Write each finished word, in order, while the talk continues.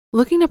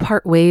Looking to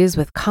part ways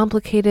with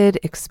complicated,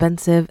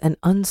 expensive, and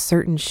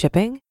uncertain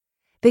shipping?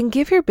 Then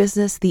give your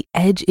business the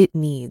edge it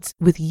needs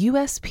with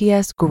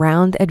USPS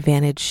Ground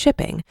Advantage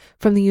shipping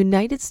from the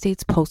United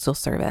States Postal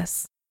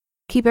Service.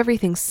 Keep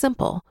everything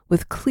simple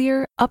with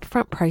clear,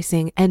 upfront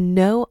pricing and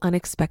no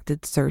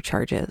unexpected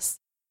surcharges.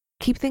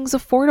 Keep things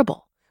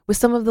affordable with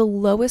some of the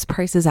lowest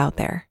prices out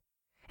there.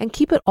 And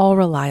keep it all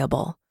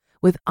reliable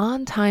with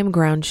on-time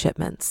ground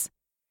shipments.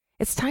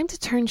 It's time to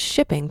turn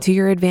shipping to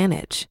your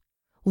advantage.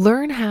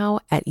 Learn how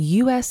at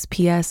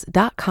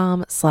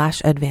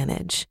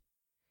USPS.com/advantage.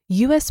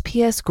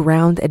 USPS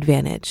Ground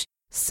Advantage.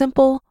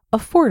 Simple,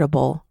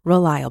 affordable,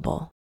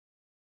 reliable.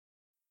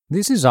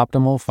 This is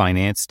Optimal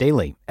Finance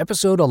Daily,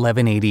 episode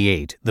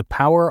 1188, The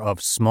Power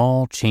of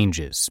Small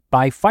Changes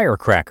by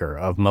FIRECracker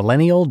of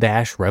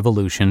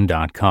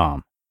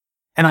Millennial-Revolution.com.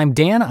 And I'm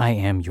Dan, I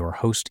am your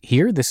host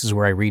here. This is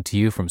where I read to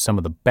you from some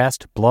of the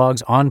best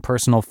blogs on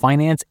personal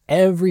finance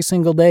every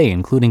single day,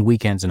 including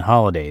weekends and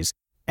holidays.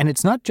 And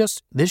it's not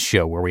just this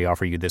show where we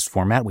offer you this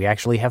format. We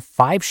actually have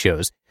 5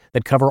 shows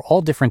that cover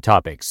all different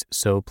topics.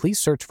 So please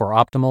search for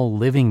Optimal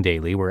Living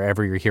Daily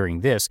wherever you're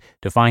hearing this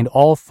to find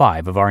all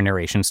 5 of our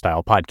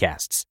narration-style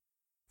podcasts.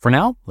 For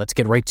now, let's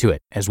get right to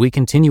it as we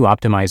continue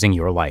optimizing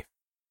your life.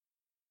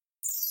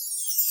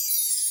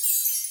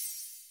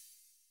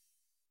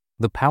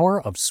 The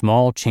Power of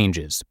Small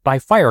Changes by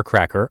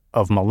FIRECracker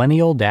of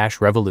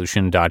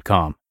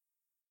Millennial-Revolution.com.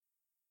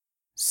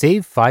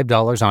 Save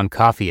 $5 on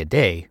coffee a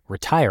day,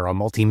 retire a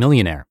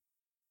multimillionaire.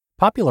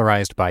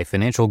 Popularized by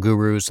financial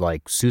gurus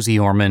like Susie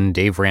Orman,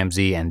 Dave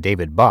Ramsey, and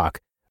David Bach,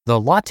 the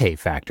latte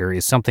factor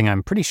is something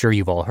I'm pretty sure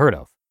you've all heard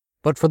of.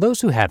 But for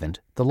those who haven't,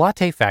 the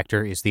latte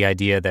factor is the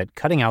idea that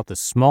cutting out the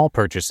small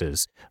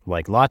purchases,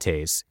 like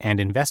lattes,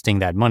 and investing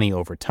that money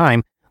over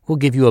time will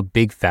give you a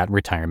big fat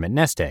retirement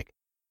nest egg.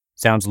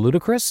 Sounds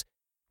ludicrous?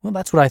 Well,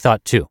 that's what I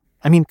thought too.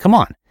 I mean, come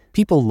on,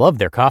 people love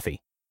their coffee.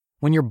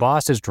 When your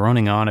boss is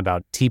droning on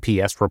about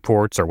TPS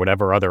reports or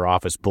whatever other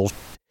office bullshit,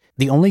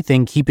 the only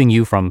thing keeping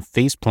you from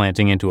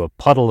face-planting into a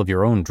puddle of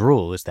your own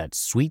drool is that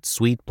sweet,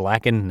 sweet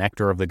blackened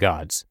nectar of the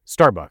gods.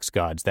 Starbucks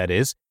gods, that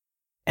is.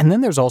 And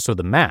then there's also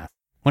the math.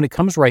 When it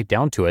comes right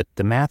down to it,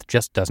 the math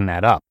just doesn't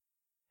add up.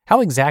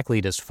 How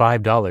exactly does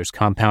 $5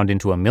 compound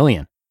into $1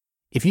 million?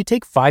 If you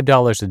take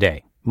 $5 a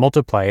day,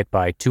 multiply it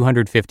by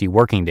 250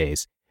 working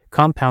days,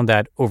 compound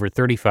that over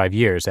 35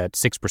 years at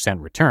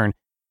 6% return,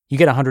 you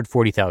get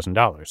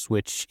 $140,000,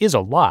 which is a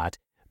lot,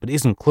 but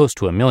isn't close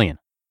to $1 million.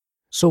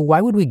 So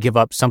why would we give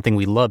up something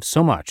we love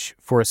so much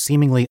for a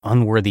seemingly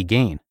unworthy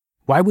gain?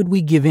 Why would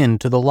we give in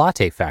to the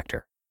latte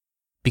factor?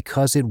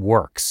 Because it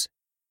works.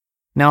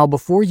 Now,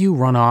 before you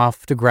run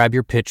off to grab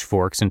your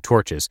pitchforks and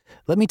torches,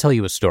 let me tell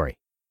you a story.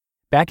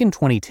 Back in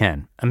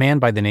 2010, a man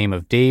by the name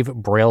of Dave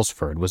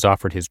Brailsford was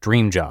offered his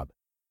dream job.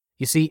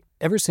 You see,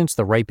 ever since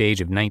the ripe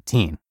age of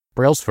 19,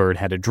 Brailsford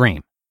had a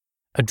dream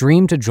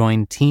to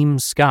join Team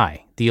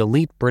Sky, the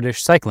elite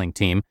British cycling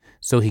team,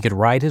 so he could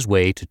ride his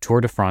way to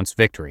Tour de France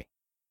victory.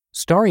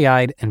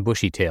 Starry-eyed and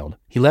bushy-tailed,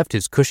 he left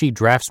his cushy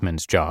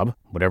draftsman's job,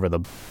 whatever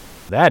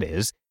that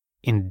is,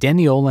 in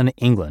Deniolan,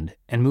 England,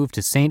 and moved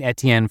to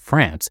Saint-Étienne,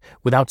 France,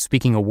 without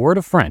speaking a word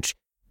of French,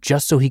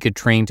 just so he could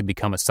train to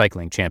become a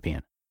cycling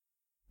champion.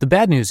 The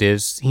bad news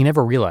is he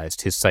never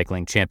realized his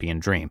cycling champion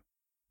dream.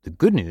 The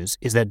good news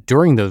is that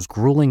during those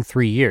grueling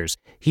 3 years,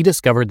 he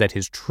discovered that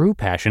his true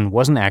passion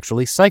wasn't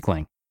actually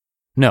cycling.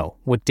 No,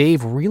 what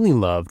Dave really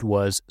loved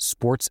was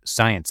sports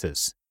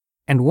sciences.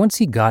 And once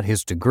he got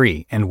his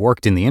degree and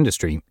worked in the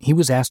industry, he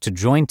was asked to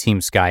join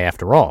Team Sky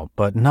after all,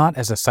 but not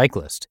as a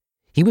cyclist.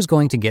 He was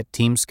going to get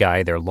Team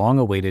Sky their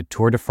long-awaited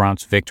Tour de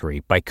France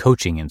victory by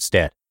coaching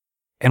instead.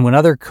 And when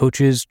other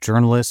coaches,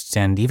 journalists,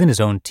 and even his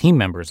own team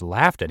members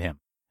laughed at him,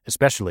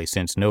 especially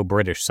since no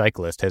British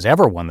cyclist has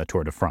ever won the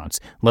Tour de France,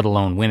 let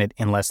alone win it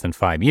in less than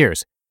 5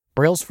 years,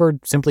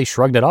 Brailsford simply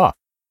shrugged it off.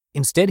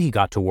 Instead, he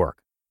got to work.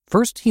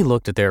 First, he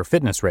looked at their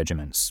fitness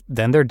regimens,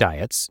 then their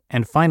diets,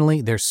 and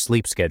finally their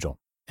sleep schedule.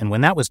 And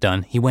when that was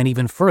done, he went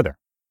even further.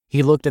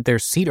 He looked at their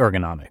seat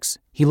ergonomics.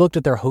 He looked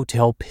at their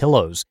hotel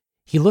pillows.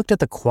 He looked at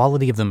the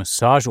quality of the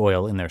massage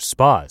oil in their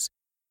spas.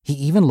 He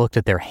even looked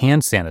at their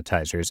hand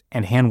sanitizers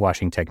and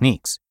hand-washing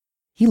techniques.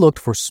 He looked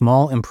for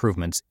small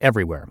improvements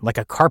everywhere, like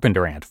a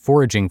carpenter ant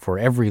foraging for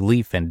every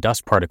leaf and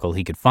dust particle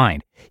he could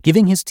find,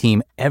 giving his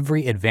team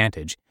every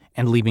advantage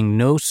and leaving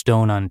no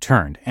stone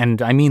unturned.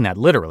 And I mean that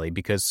literally,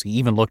 because he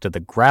even looked at the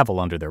gravel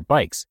under their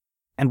bikes.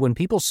 And when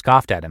people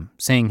scoffed at him,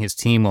 saying his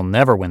team will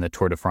never win the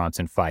Tour de France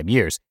in 5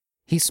 years,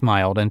 he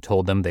smiled and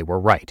told them they were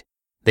right.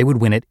 They would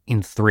win it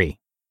in 3.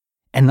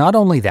 And not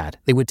only that,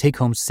 they would take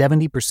home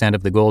 70%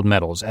 of the gold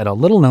medals at a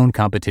little-known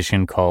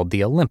competition called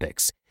the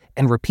Olympics,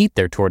 and repeat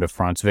their Tour de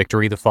France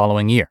victory the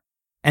following year.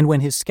 And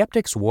when his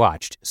skeptics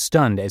watched,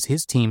 stunned as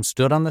his team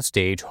stood on the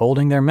stage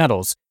holding their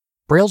medals,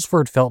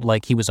 Brailsford felt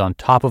like he was on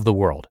top of the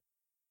world.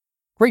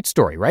 Great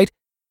story, right?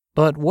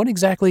 But what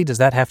exactly does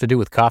that have to do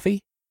with coffee?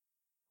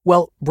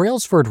 Well,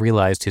 Brailsford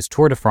realized his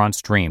Tour de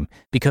France dream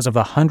because of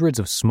the hundreds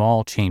of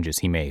small changes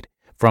he made,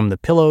 from the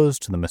pillows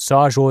to the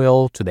massage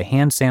oil to the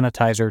hand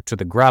sanitizer to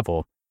the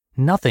gravel,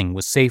 Nothing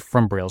was safe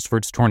from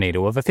Brailsford's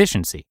tornado of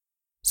efficiency.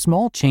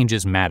 Small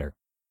changes matter.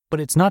 But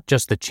it's not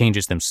just the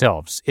changes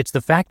themselves, it's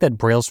the fact that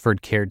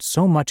Brailsford cared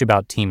so much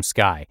about Team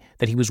Sky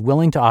that he was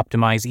willing to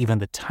optimize even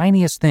the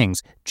tiniest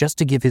things just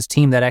to give his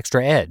team that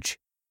extra edge.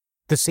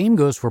 The same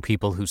goes for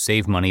people who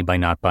save money by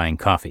not buying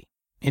coffee.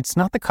 It's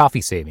not the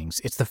coffee savings,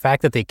 it's the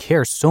fact that they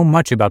care so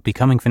much about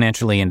becoming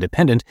financially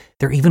independent,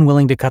 they're even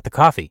willing to cut the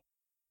coffee.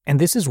 And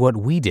this is what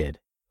we did.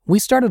 We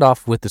started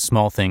off with the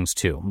small things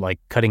too, like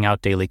cutting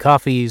out daily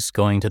coffees,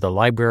 going to the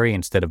library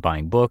instead of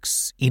buying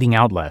books, eating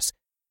out less.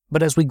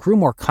 But as we grew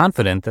more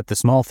confident that the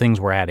small things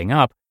were adding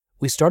up,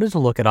 we started to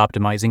look at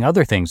optimizing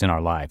other things in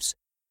our lives.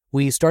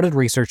 We started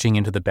researching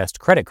into the best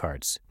credit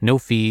cards, no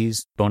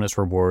fees, bonus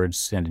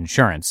rewards, and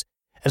insurance,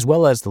 as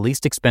well as the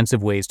least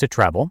expensive ways to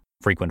travel,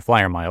 frequent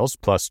flyer miles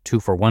plus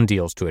 2-for-1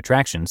 deals to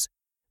attractions,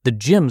 the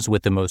gyms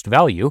with the most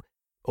value,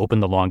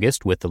 open the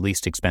longest with the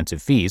least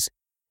expensive fees,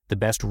 the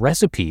best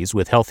recipes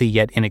with healthy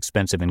yet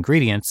inexpensive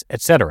ingredients,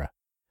 etc.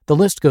 The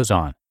list goes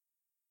on.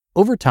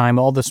 Over time,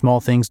 all the small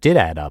things did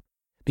add up.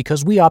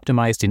 Because we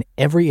optimized in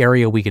every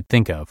area we could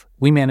think of,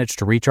 we managed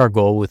to reach our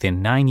goal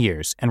within 9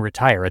 years and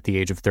retire at the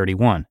age of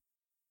 31.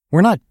 We're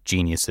not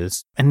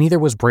geniuses, and neither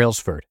was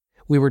Brailsford.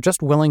 We were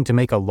just willing to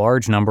make a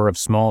large number of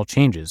small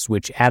changes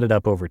which added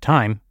up over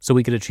time so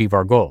we could achieve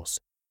our goals.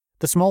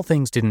 The small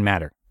things didn't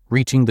matter.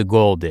 Reaching the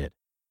goal did.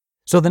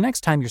 So the next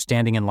time you're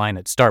standing in line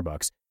at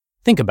Starbucks,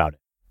 think about it.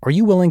 Are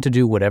you willing to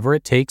do whatever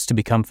it takes to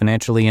become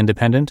financially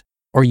independent?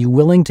 Or are you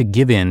willing to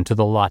give in to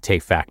the latte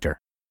factor?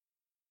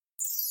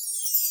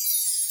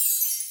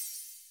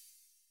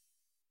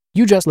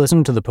 You just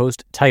listened to the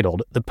post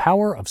titled The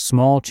Power of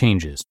Small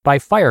Changes by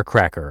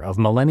FIRECracker of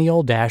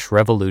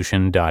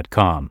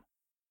millennial-revolution.com.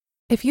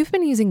 If you've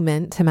been using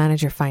Mint to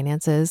manage your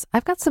finances,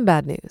 I've got some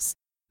bad news.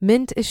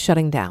 Mint is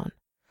shutting down.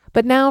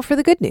 But now for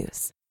the good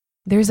news.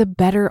 There's a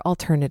better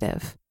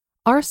alternative.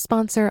 Our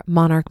sponsor,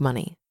 Monarch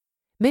Money.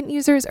 Mint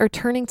users are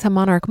turning to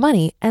Monarch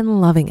Money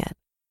and loving it.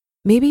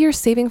 Maybe you're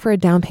saving for a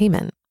down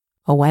payment,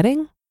 a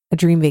wedding, a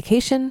dream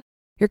vacation,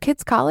 your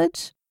kid's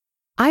college.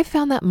 I've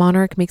found that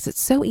Monarch makes it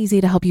so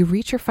easy to help you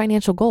reach your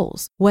financial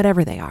goals,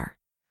 whatever they are.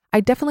 I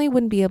definitely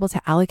wouldn't be able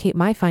to allocate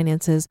my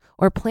finances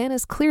or plan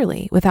as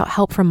clearly without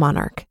help from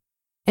Monarch.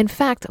 In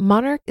fact,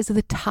 Monarch is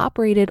the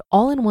top-rated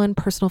all-in-one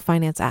personal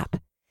finance app.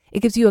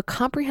 It gives you a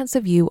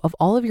comprehensive view of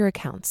all of your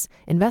accounts,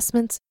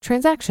 investments,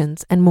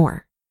 transactions, and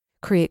more.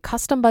 Create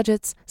custom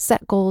budgets,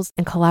 set goals,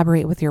 and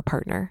collaborate with your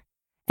partner.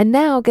 And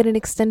now get an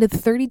extended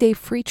 30-day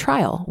free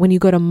trial when you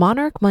go to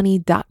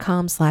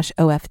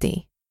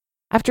monarchmoney.com/OFD.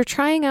 After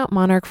trying out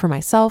Monarch for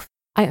myself,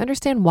 I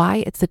understand why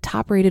it's the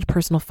top-rated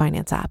personal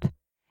finance app.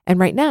 And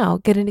right now,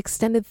 get an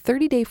extended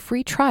 30-day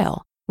free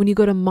trial when you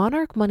go to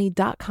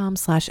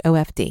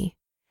monarchmoney.com/OFD.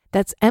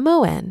 That's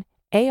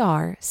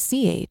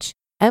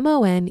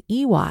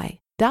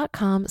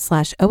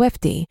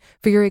monarchmoney.com/OFD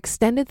for your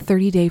extended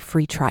 30-day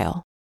free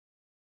trial.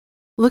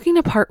 Looking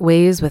to part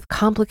ways with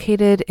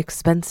complicated,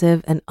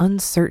 expensive, and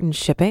uncertain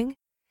shipping?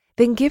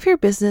 Then give your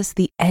business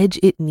the edge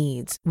it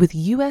needs with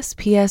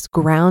USPS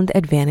Ground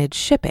Advantage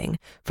shipping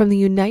from the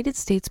United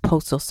States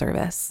Postal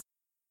Service.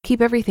 Keep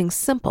everything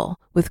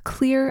simple with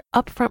clear,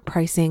 upfront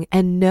pricing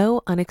and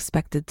no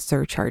unexpected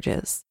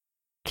surcharges.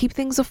 Keep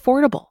things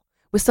affordable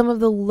with some of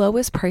the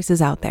lowest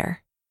prices out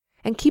there.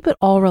 And keep it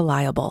all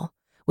reliable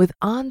with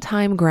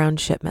on-time ground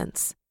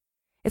shipments.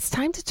 It's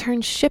time to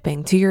turn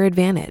shipping to your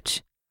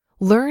advantage.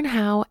 Learn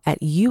how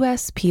at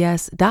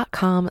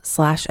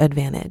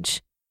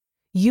USPS.com/advantage.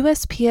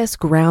 USPS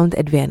Ground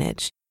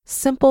Advantage.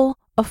 Simple,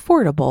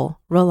 affordable,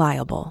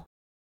 reliable.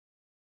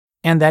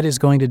 And that is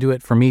going to do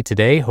it for me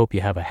today. Hope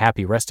you have a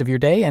happy rest of your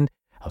day, and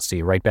I'll see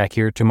you right back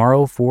here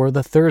tomorrow for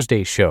the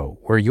Thursday show,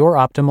 where your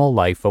optimal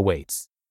life awaits.